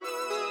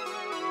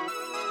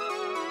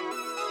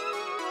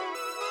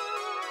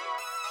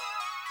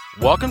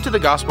Welcome to the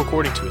Gospel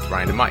According to with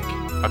Ryan and Mike,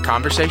 a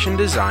conversation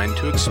designed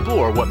to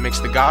explore what makes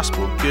the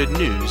gospel good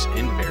news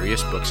in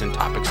various books and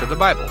topics of the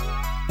Bible.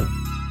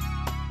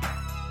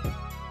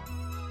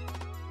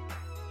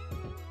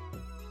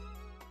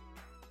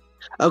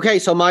 Okay,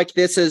 so Mike,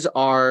 this is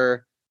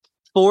our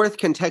fourth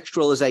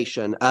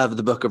contextualization of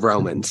the book of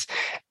Romans.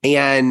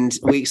 And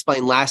we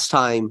explained last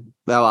time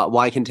about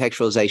why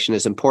contextualization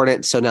is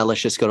important. So now let's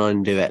just go on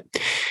and do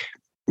it.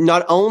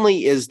 Not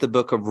only is the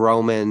book of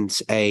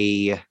Romans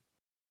a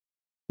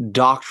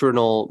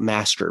doctrinal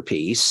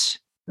masterpiece,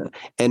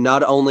 and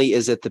not only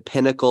is it the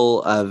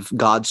pinnacle of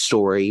God's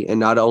story, and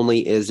not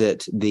only is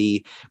it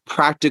the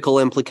practical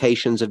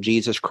implications of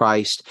Jesus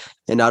Christ,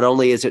 and not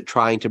only is it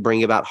trying to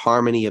bring about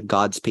harmony of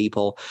God's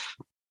people,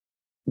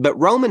 but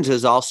Romans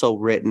is also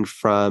written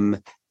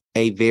from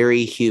a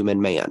very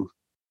human man,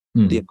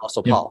 the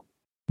Apostle Paul.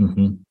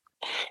 Mm-hmm.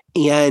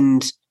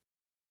 And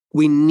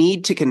we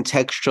need to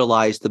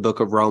contextualize the book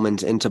of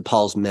Romans into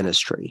Paul's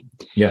ministry.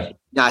 Yeah.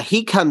 Now,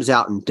 he comes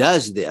out and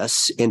does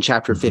this in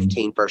chapter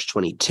 15, verse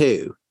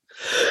 22.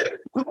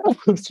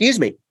 Excuse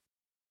me.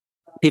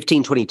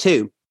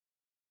 15:22.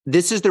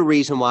 This is the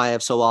reason why I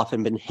have so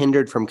often been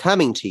hindered from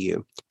coming to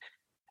you.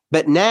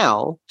 But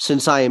now,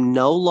 since I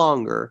no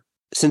longer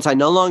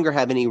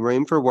have any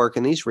room for work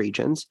in these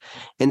regions,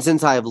 and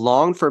since I have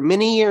longed for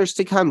many years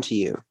to come to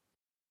you,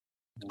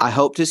 I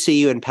hope to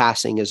see you in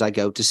passing as I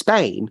go to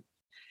Spain,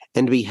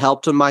 and to be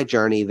helped on my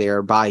journey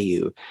there by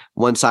you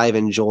once I have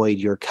enjoyed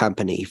your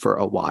company for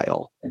a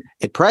while.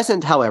 At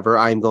present, however,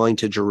 I am going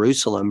to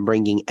Jerusalem,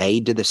 bringing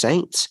aid to the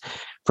saints.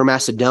 For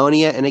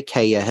Macedonia and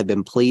Achaia have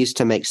been pleased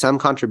to make some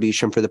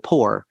contribution for the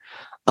poor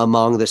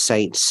among the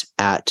saints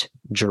at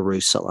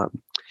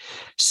Jerusalem.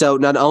 So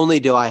not only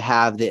do I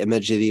have the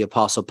image of the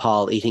Apostle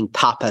Paul eating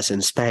tapas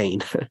in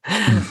Spain,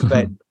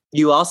 but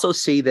you also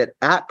see that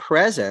at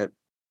present,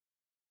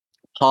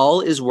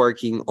 Paul is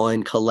working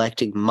on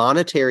collecting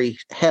monetary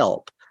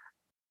help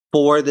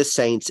for the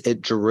saints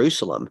at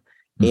Jerusalem.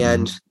 Mm-hmm.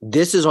 And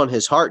this is on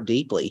his heart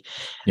deeply.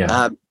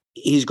 Yeah.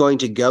 He's going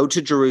to go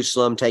to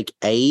Jerusalem, take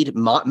aid,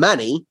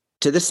 money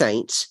to the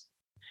saints.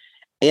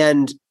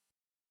 And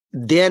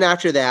then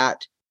after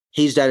that,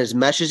 he's done as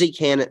much as he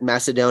can at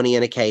Macedonia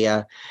and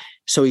Achaia.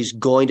 So he's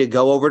going to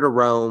go over to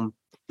Rome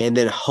and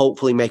then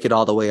hopefully make it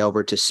all the way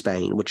over to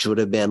Spain, which would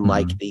have been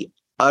like the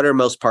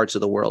uttermost parts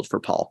of the world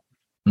for Paul.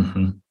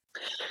 Mm-hmm.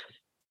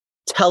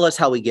 Tell us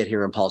how we get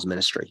here in Paul's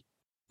ministry.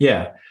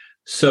 Yeah.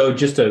 So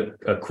just a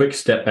quick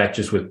step back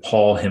just with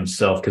Paul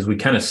himself, because we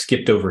kind of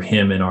skipped over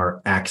him in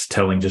our Acts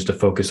telling just to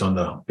focus on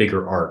the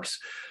bigger arcs.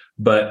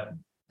 But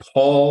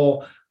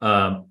Paul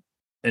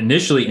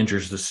initially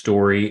enters the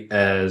story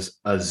as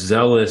a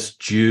zealous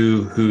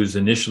Jew who's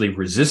initially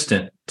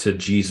resistant to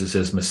Jesus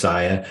as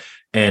Messiah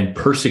and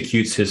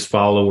persecutes his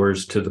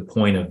followers to the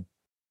point of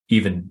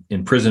even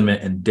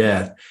imprisonment and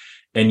death.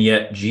 And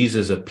yet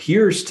Jesus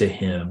appears to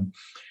him,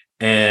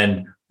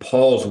 and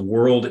Paul's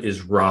world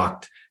is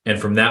rocked.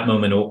 And from that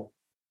moment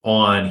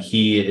on,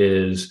 he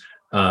is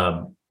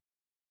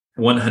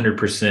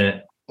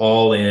 100%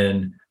 all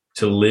in.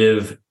 To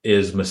live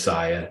is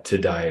Messiah, to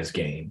die is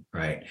gain,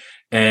 right?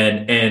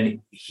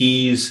 And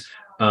he's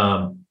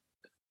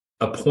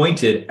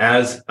appointed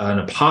as an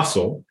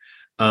apostle,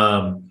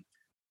 but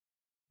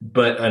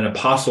an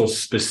apostle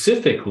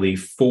specifically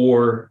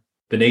for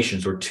the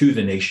nations or to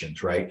the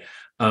nations, right?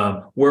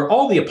 Where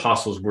all the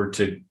apostles were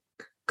to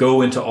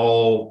go into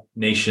all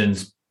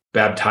nations,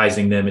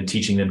 baptizing them and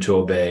teaching them to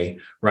obey,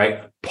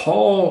 right?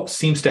 Paul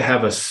seems to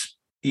have a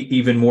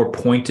even more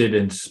pointed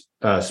and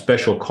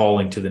special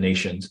calling to the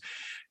nations.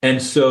 And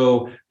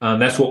so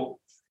that's what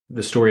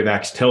the story of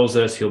Acts tells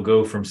us. He'll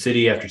go from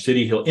city after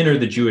city. He'll enter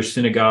the Jewish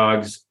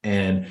synagogues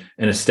and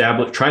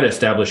try to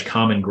establish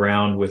common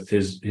ground with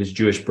his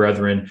Jewish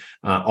brethren.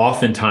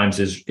 Oftentimes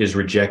is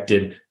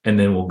rejected, and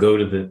then will go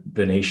to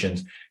the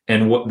nations.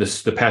 And what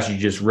the passage you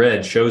just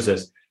read shows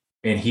us,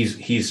 and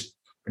he's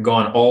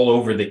gone all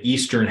over the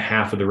eastern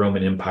half of the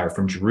Roman Empire,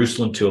 from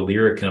Jerusalem to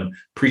Illyricum,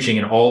 preaching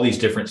in all these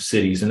different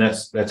cities. And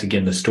that's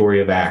again the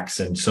story of Acts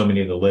and so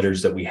many of the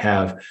letters that we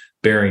have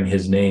bearing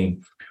his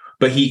name.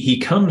 But he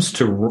comes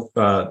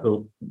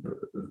to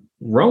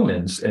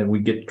Romans, and we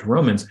get to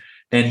Romans,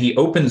 and he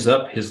opens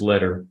up his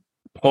letter.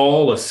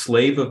 Paul, a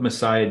slave of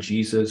Messiah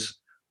Jesus,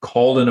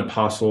 called an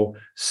apostle,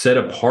 set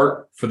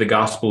apart for the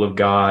gospel of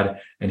God,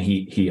 and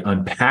he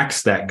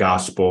unpacks that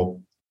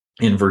gospel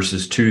in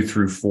verses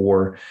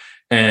 2-4.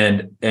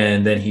 And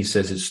then he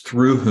says, it's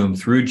through whom,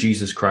 through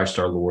Jesus Christ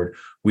our Lord,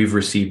 we've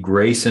received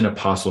grace and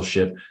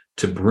apostleship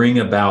to bring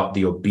about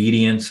the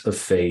obedience of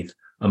faith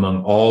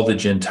among all the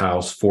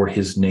Gentiles for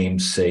his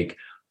name's sake,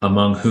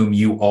 among whom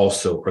you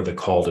also are the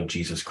called of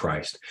Jesus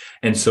Christ.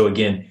 And so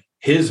again,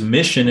 his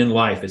mission in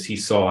life, as he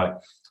saw it,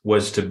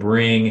 was to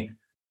bring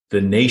the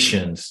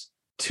nations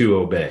to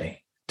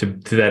obey, to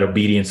that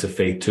obedience of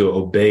faith, to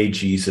obey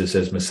Jesus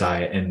as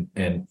Messiah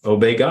and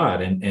obey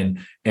God.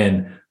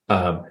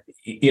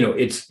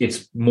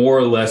 It's more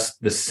or less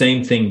the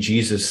same thing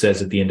Jesus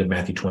says at the end of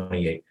Matthew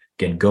 28.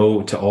 Again,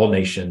 go to all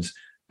nations,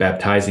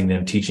 baptizing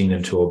them, teaching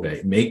them to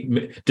obey,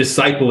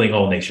 discipling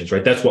all nations,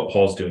 right? That's what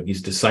Paul's doing.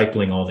 He's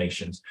discipling all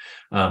nations,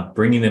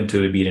 bringing them to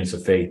the obedience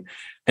of faith.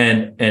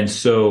 And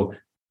so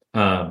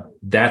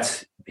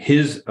that's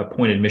his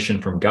appointed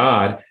mission from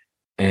God.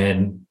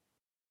 And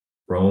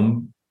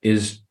Rome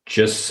is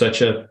just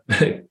such a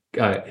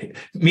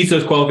meets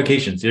those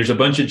qualifications. There's a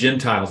bunch of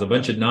Gentiles, a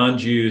bunch of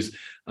non-Jews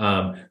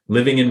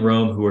living in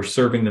Rome who are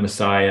serving the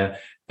Messiah.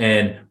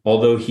 And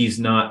although he's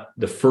not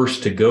the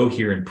first to go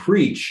here and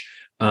preach,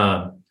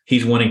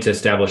 he's wanting to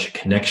establish a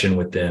connection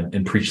with them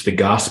and preach the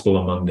gospel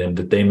among them,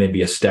 that they may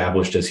be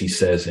established, as he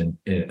says in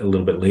a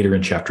little bit later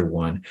in chapter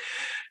 1.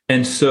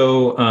 And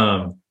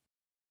so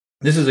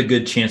this is a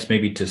good chance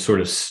maybe to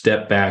sort of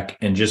step back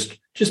and just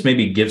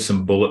maybe give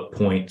some bullet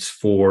points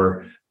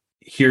for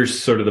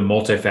here's sort of the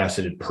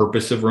multifaceted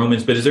purpose of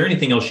Romans. But is there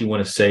anything else you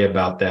want to say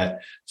about that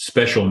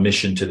special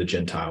mission to the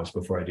Gentiles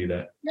before I do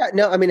that? Yeah,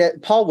 no, I mean,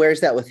 Paul wears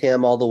that with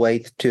him all the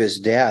way to his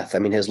death. I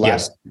mean, his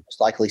last,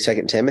 most likely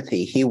 2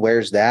 Timothy, he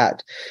wears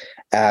that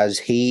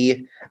as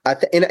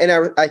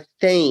I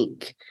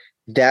think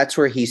that's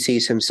where he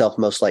sees himself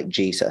most like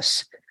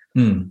Jesus.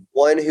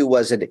 One who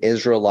was an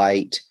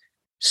Israelite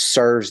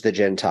serves the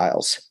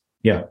Gentiles.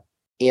 Yeah.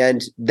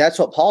 And that's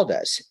what Paul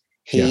does.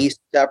 He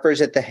suffers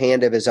at the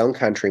hand of his own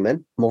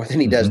countrymen more than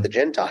he does the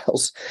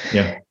Gentiles.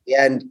 Yeah.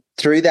 And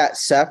through that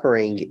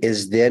suffering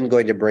is then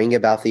going to bring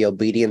about the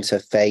obedience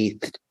of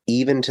faith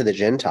even to the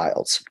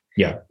Gentiles.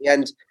 Yeah.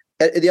 And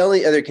the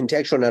only other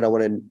contextual note I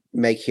want to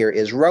make here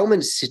is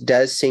Romans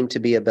does seem to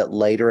be a bit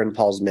later in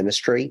Paul's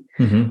ministry.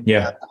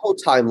 Yeah. The whole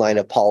timeline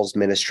of Paul's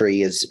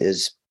ministry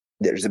is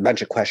there's a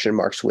bunch of question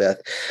marks with,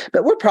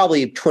 but we're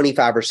probably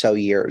 25 or so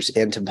years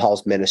into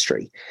Paul's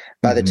ministry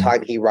by the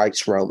time he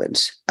writes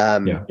Romans.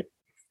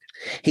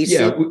 He's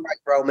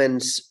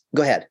Romans.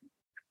 Go ahead.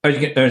 I was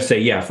going to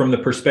say, from the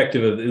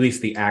perspective of at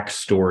least the Acts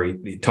story,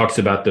 it talks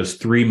about those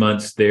 3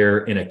 months there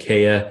in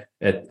Achaia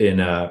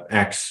in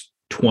Acts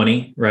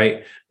 20,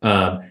 right?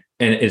 And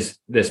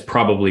that's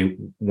probably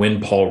when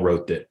Paul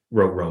wrote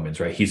Romans,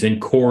 right? He's in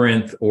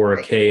Corinth or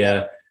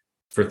Achaia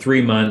for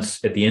 3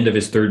 months at the end of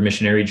his third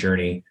missionary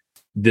journey.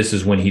 This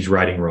is when he's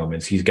writing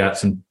Romans. He's got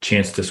some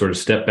chance to sort of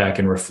step back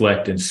and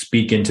reflect and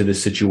speak into the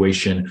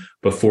situation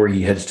before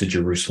he heads to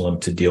Jerusalem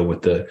to deal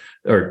with to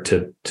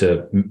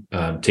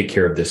take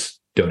care of this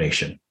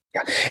donation.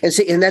 Yeah.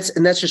 And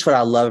that's just what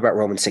I love about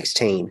Romans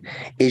 16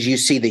 is you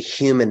see the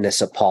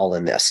humanness of Paul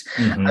in this.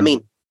 I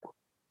mean,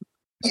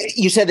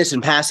 you said this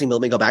in passing, but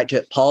let me go back to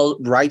it. Paul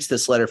writes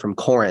this letter from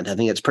Corinth. I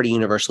think it's pretty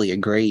universally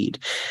agreed.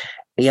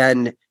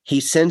 And he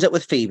sends it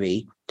with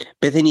Phoebe,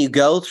 but then you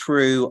go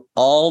through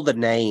all the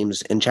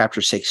names in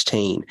chapter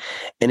 16,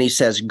 and he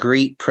says,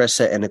 greet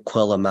Prisca and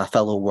Aquila, my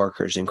fellow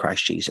workers in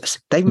Christ Jesus.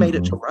 They've made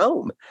it to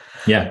Rome.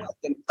 Yeah.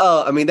 And,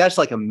 I mean, that's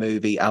like a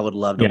movie I would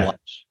love to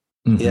watch.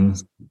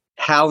 It's,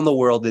 how in the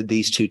world did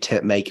these two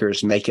tent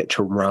makers make it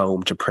to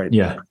Rome to preach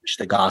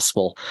the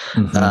gospel?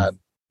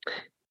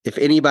 If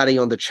anybody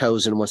on The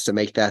Chosen wants to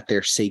make that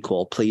their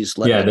sequel, please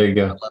let me know. There you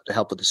go. I'd love to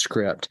help with the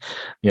script.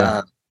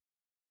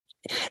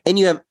 And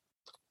you have,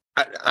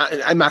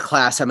 in my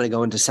class, I'm going to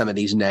go into some of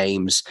these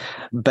names,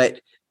 but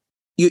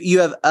you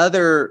have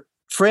other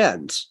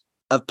friends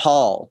of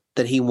Paul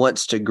that he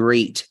wants to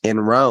greet in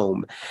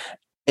Rome.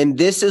 And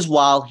this is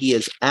while he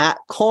is at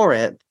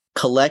Corinth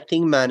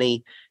collecting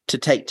money to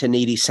take to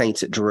needy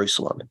saints at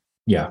Jerusalem.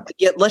 Yeah.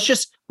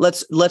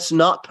 Let's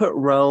not put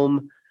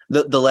Rome,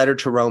 the letter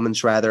to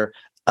Romans rather,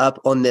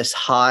 up on this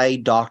high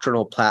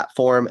doctrinal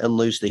platform and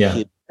lose the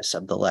humanness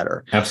of the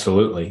letter.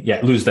 Absolutely. Yeah.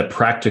 Lose the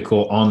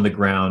practical, on the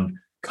ground,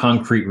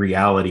 concrete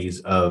realities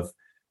of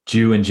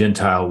Jew and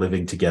Gentile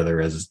living together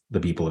as the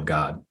people of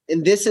God.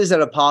 And this is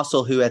an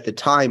apostle who at the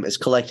time is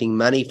collecting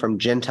money from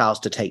Gentiles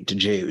to take to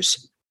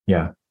Jews.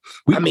 Yeah.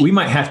 We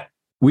might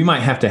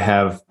have to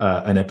have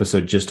an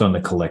episode just on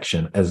the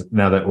collection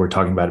now that we're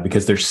talking about it,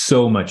 because there's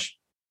so much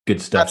good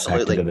stuff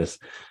packed into this.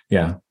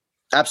 Yeah.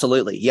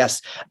 Absolutely.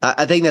 Yes.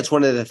 I think that's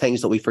one of the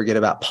things that we forget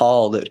about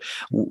Paul, that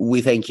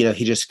we think,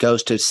 he just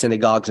goes to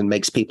synagogues and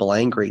makes people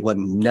angry. Well,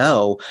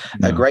 no,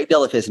 a great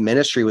deal of his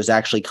ministry was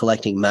actually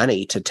collecting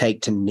money to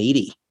take to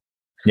needy.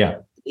 Yeah.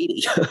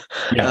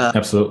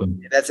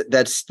 Absolutely.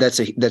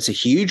 That's a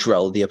huge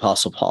role of the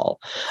Apostle Paul.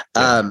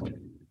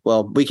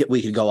 Well, we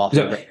could go off.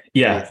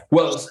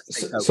 Well,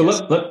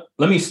 so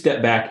let me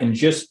step back and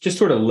just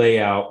sort of lay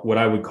out what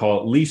I would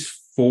call at least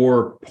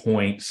 4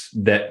 points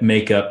that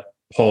make up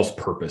Paul's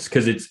purpose,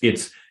 because it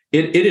is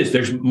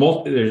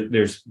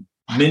there's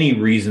many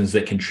reasons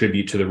that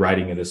contribute to the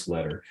writing of this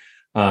letter.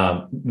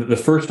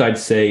 The first I'd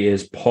say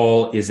is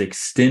Paul is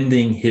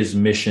extending his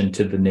mission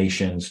to the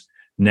nations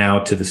now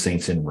to the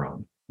saints in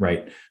Rome,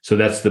 right? So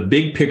that's the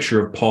big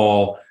picture of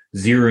Paul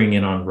zeroing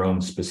in on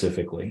Rome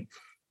specifically.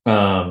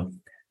 And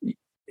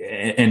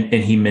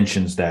he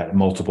mentions that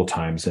multiple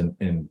times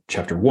in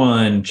chapter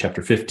 1,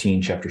 chapter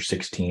 15, chapter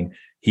 16.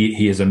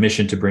 He has a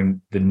mission to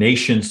bring the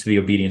nations to the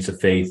obedience of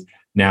faith.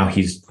 Now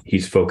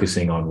he's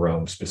focusing on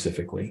Rome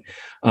specifically.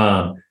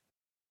 From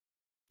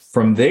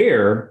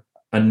there,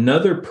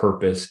 another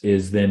purpose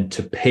is then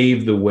to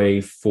pave the way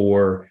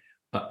for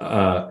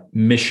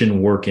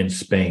mission work in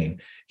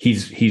Spain.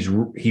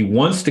 He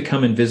wants to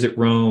come and visit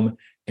Rome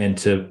and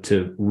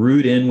to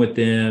root in with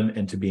them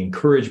and to be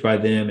encouraged by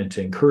them and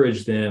to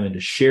encourage them and to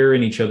share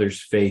in each other's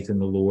faith in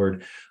the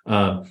Lord.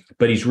 But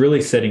he's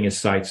really setting his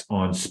sights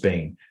on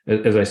Spain.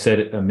 As I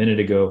said a minute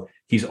ago,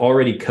 he's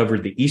already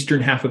covered the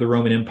eastern half of the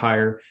Roman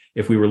Empire.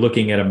 If we were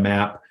looking at a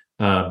map,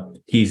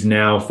 he's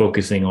now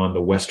focusing on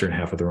the western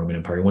half of the Roman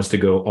Empire. He wants to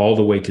go all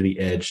the way to the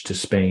edge to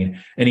Spain.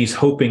 And he's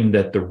hoping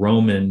that the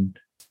Roman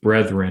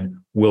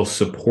brethren will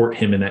support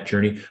him in that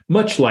journey,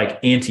 much like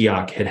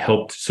Antioch had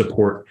helped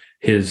support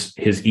his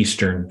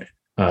eastern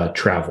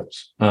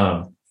travels.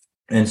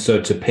 And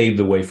so to pave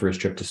the way for his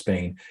trip to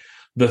Spain.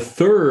 The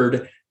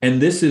third,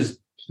 and this is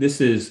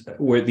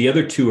where the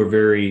other two are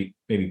very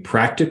maybe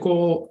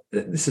practical.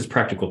 This is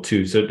practical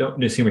too, so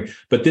don't assume.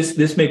 But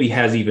this maybe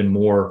has even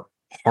more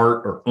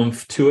heart or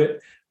oomph to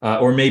it,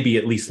 or maybe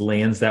at least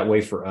lands that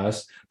way for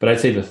us. But I'd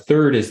say the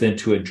third is then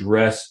to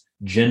address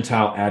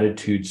Gentile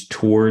attitudes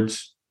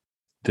towards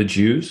the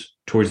Jews,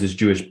 towards his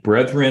Jewish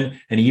brethren,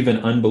 and even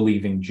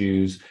unbelieving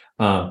Jews,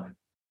 for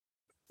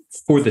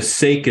the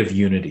sake of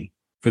unity,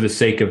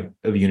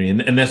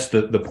 and that's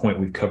the point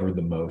we've covered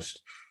the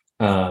most.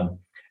 And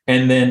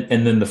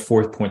then the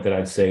fourth point that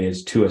I'd say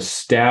is to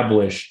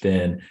establish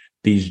then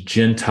these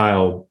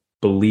Gentile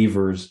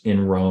believers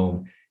in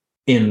Rome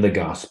in the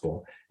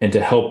gospel, and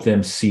to help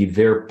them see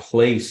their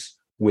place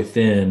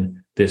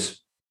within this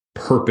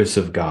purpose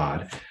of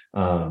God.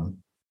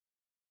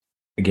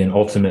 Again,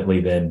 ultimately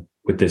then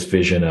with this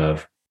vision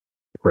of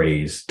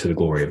praise to the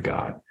glory of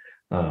God.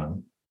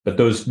 But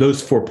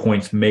those 4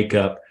 points make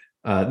up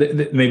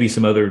maybe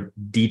some other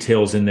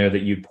details in there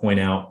that you'd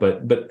point out,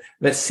 but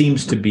that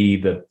seems to be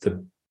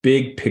the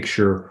big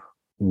picture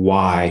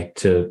why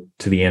to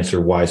the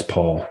answer, why is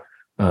Paul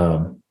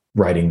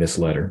writing this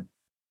letter?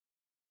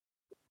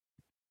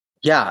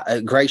 Yeah,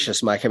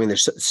 gracious, Mike. I mean,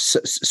 there's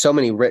so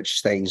many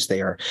rich things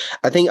there.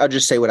 I think I'll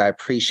just say what I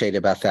appreciate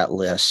about that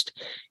list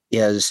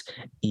is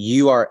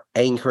you are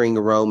anchoring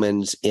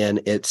Romans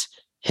in its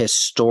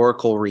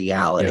historical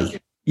reality.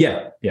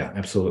 Yeah,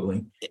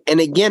 absolutely. And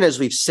again, as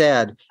we've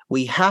said,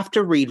 we have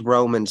to read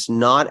Romans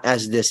not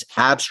as this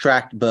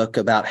abstract book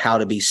about how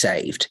to be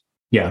saved.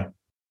 Yeah.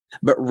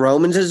 But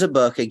Romans is a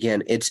book,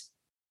 again, it's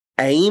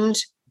aimed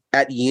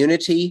at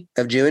unity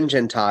of Jew and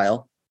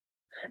Gentile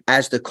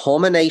as the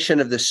culmination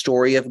of the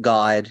story of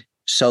God,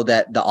 so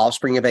that the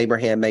offspring of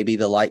Abraham may be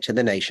the light to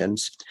the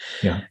nations.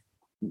 Yeah.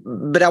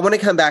 But I want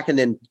to come back and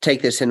then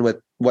take this in with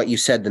what you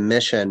said, the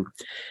mission.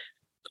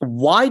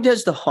 Why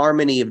does the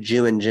harmony of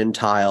Jew and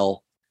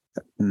Gentile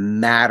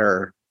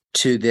matter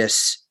to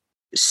this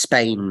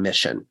Spain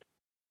mission?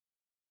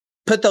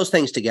 Put those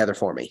things together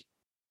for me.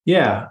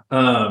 Yeah.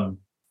 I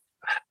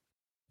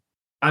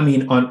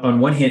mean, on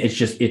one hand,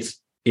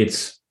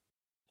 it's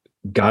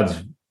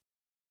God's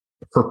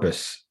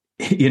purpose,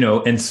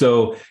 and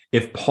so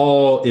if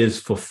Paul is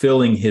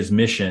fulfilling his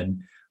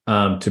mission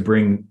to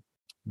bring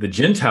the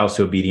Gentiles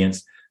to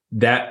obedience,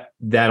 that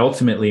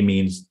ultimately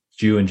means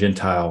Jew and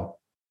Gentile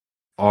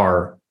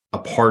are a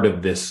part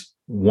of this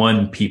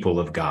one people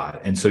of God.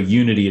 And so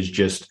unity is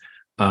just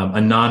a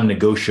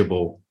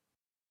non-negotiable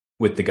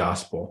with the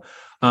gospel.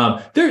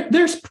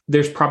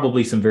 There's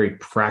probably some very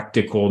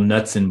practical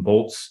nuts and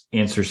bolts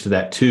answers to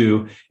that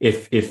too.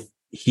 If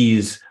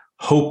he's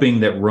hoping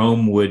that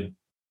Rome would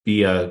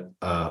be a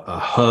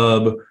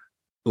hub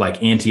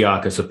like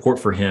Antioch, a support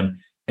for him,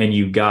 and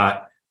you've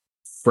got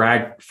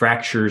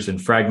fractures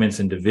and fragments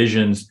and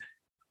divisions,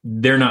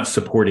 they're not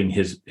supporting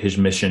his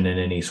mission in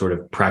any sort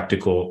of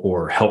practical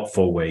or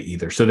helpful way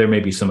either. So there may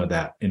be some of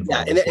that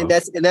involved. Yeah, and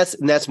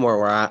that's more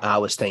where I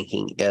was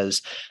thinking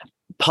is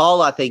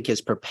Paul, I think,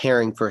 is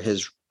preparing for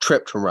his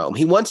trip to Rome.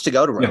 He wants to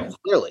go to Rome,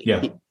 clearly.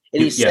 Yeah.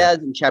 And he says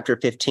in chapter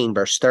 15,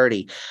 verse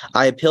 30,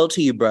 I appeal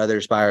to you,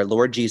 brothers, by our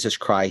Lord Jesus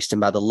Christ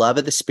and by the love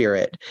of the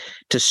Spirit,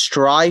 to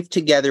strive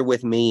together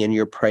with me in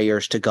your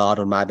prayers to God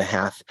on my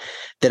behalf,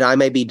 that I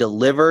may be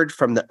delivered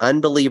from the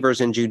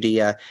unbelievers in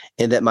Judea,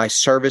 and that my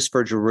service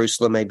for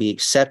Jerusalem may be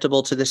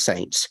acceptable to the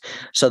saints,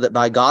 so that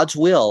by God's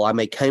will I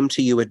may come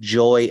to you with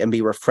joy and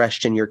be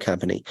refreshed in your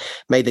company.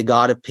 May the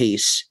God of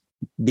peace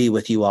be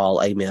with you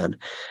all. Amen.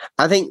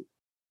 I think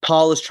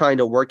Paul is trying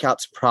to work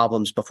out some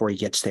problems before he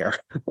gets there.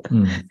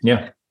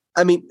 Yeah.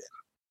 I mean,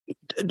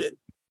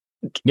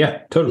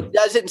 yeah, totally. It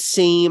doesn't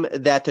seem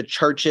that the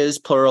churches,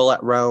 plural,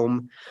 at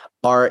Rome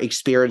are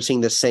experiencing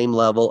the same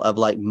level of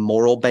like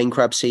moral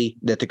bankruptcy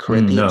that the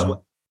Corinthians were.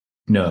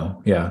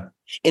 No, yeah.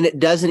 And it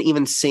doesn't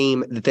even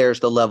seem that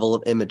there's the level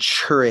of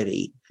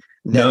immaturity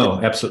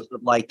that absolutely,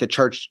 like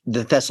the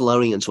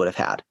Thessalonians would have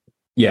had.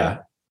 Yeah.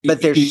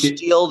 But there's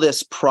still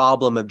this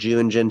problem of Jew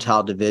and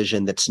Gentile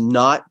division that's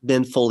not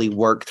been fully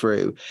worked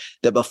through,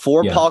 that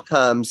before Paul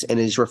comes and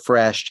is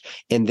refreshed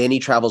and then he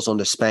travels on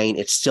to Spain,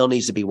 it still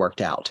needs to be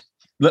worked out.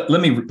 Let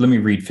me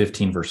read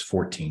 15 verse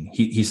 14.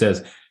 He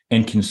says,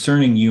 and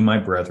concerning you, my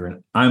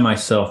brethren, I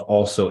myself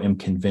also am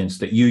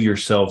convinced that you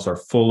yourselves are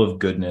full of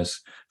goodness,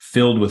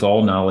 filled with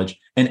all knowledge,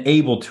 and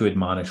able to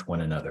admonish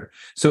one another.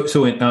 So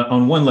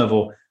on one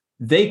level,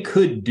 they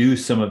could do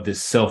some of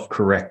this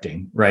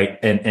self-correcting, right?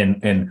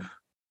 And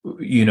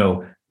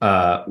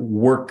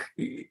work.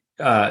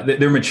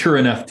 They're mature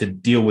enough to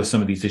deal with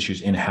some of these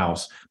issues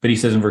in-house. But he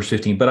says in verse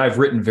 15, but I've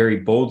written very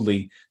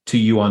boldly to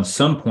you on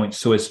some points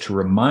so as to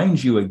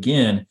remind you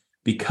again,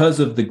 because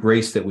of the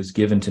grace that was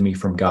given to me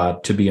from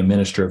God, to be a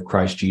minister of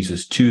Christ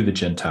Jesus to the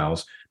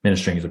Gentiles,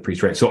 ministering as a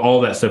priest, right? So all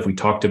that stuff we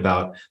talked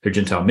about, their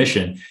Gentile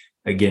mission,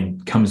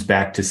 again, comes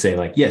back to say,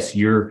 like, yes,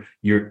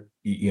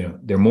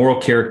 their moral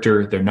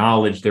character, their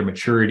knowledge, their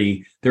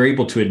maturity, they're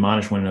able to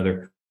admonish one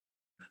another.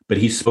 But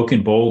he's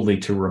spoken boldly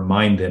to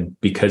remind them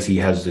because he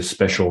has this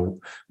special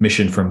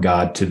mission from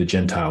God to the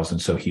Gentiles. And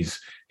so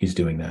he's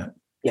doing that.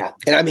 Yeah.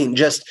 And I mean,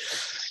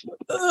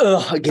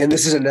 again,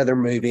 this is another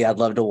movie I'd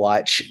love to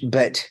watch,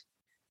 but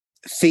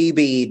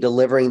Phoebe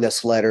delivering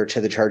this letter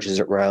to the churches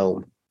at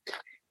Rome,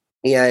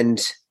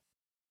 and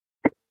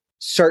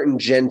certain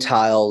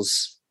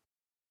Gentiles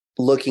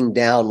looking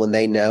down when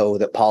they know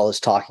that Paul is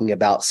talking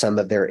about some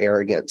of their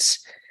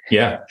arrogance.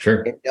 Yeah,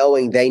 sure. And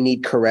knowing they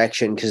need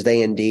correction because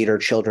they indeed are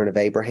children of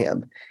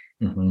Abraham.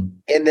 Mm-hmm.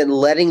 And then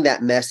letting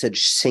that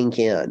message sink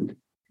in.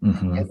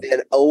 Mm-hmm. And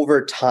then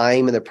over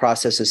time in the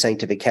process of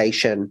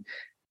sanctification,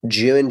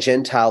 Jew and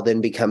Gentile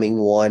then becoming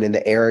one, and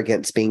the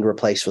arrogance being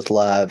replaced with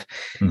love.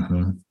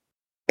 Mm-hmm.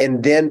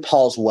 And then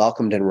Paul's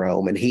welcomed in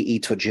Rome, and he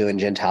eats with Jew and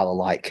Gentile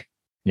alike.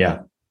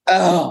 Yeah.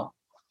 Oh.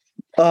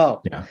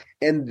 Yeah.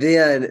 And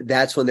then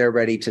that's when they're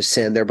ready to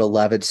send their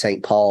beloved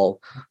St. Paul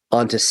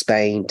onto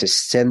Spain to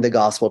send the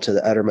gospel to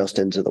the uttermost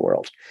ends of the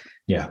world.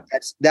 Yeah.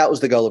 That was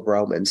the goal of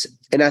Romans.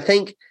 And I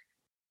think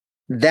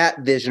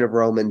that vision of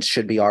Romans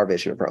should be our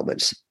vision of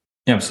Romans.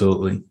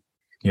 Absolutely.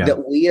 Yeah.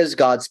 That we as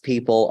God's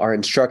people are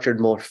instructed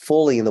more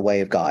fully in the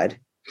way of God,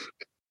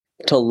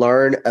 to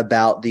learn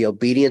about the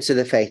obedience of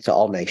the faith to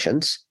all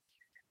nations,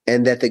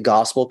 and that the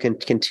gospel can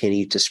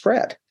continue to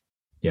spread.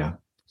 Yeah.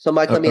 So,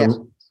 Mike, let me ask.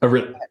 I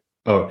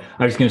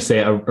was going to say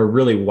a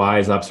really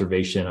wise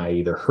observation I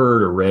either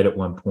heard or read at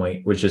one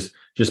point, which is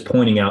just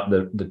pointing out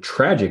the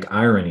tragic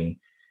irony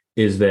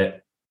is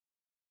that,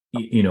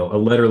 a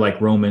letter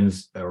like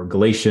Romans or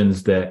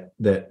Galatians that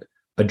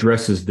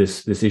addresses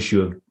this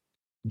issue of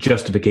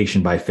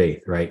justification by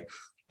faith, right?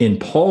 In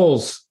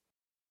Paul's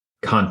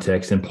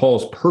context and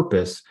Paul's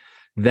purpose,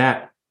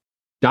 that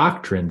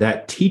doctrine,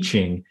 that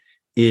teaching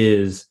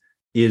is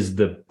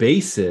the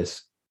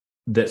basis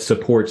that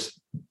supports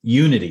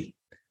unity,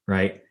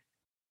 right?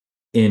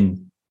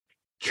 In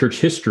church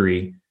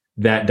history,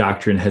 that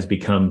doctrine has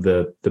become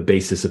the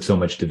basis of so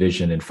much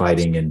division and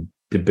fighting and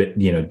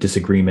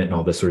disagreement and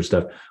all this sort of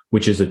stuff,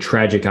 which is a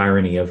tragic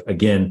irony of,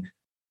 again,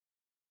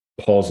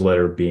 Paul's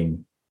letter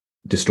being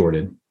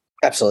distorted.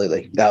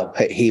 Absolutely. No,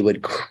 he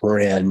would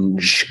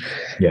cringe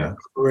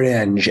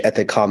at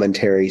the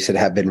commentaries that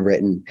have been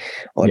written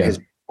on his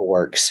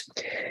works.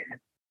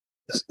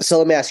 So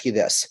let me ask you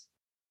this.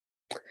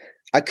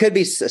 I could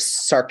be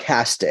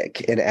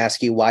sarcastic and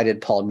ask you, why did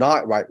Paul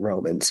not write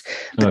Romans?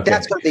 But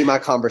that's going to be my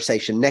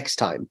conversation next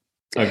time.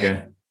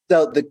 Okay.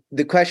 So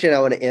the question I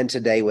want to end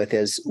today with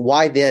is,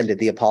 why then did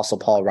the Apostle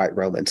Paul write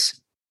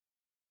Romans?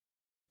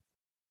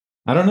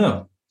 I don't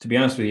know. To be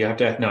honest with you, I have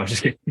to. No, I'm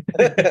just kidding.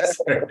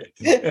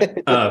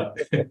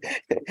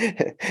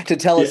 To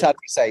tell us how to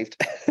be saved.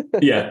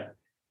 Yeah.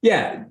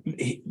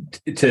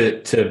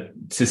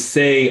 To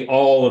say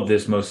all of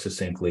this most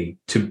succinctly,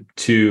 to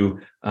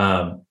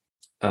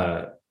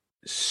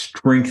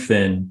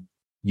strengthen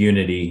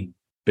unity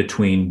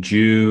between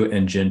Jew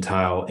and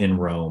Gentile in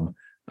Rome,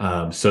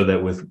 so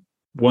that with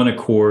one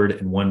accord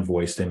and one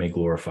voice they may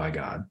glorify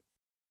God.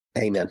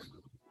 Amen.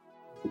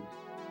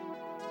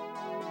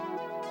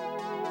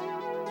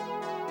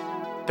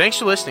 Thanks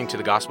for listening to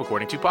the Gospel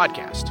According to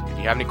podcast. If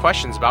you have any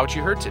questions about what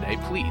you heard today,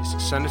 please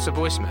send us a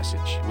voice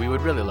message. We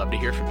would really love to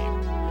hear from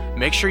you.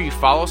 Make sure you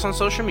follow us on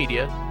social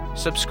media,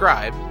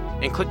 subscribe,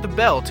 and click the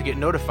bell to get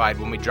notified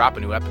when we drop a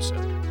new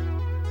episode.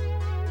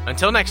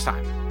 Until next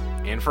time,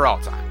 and for all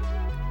time,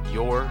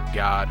 your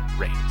God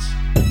reigns.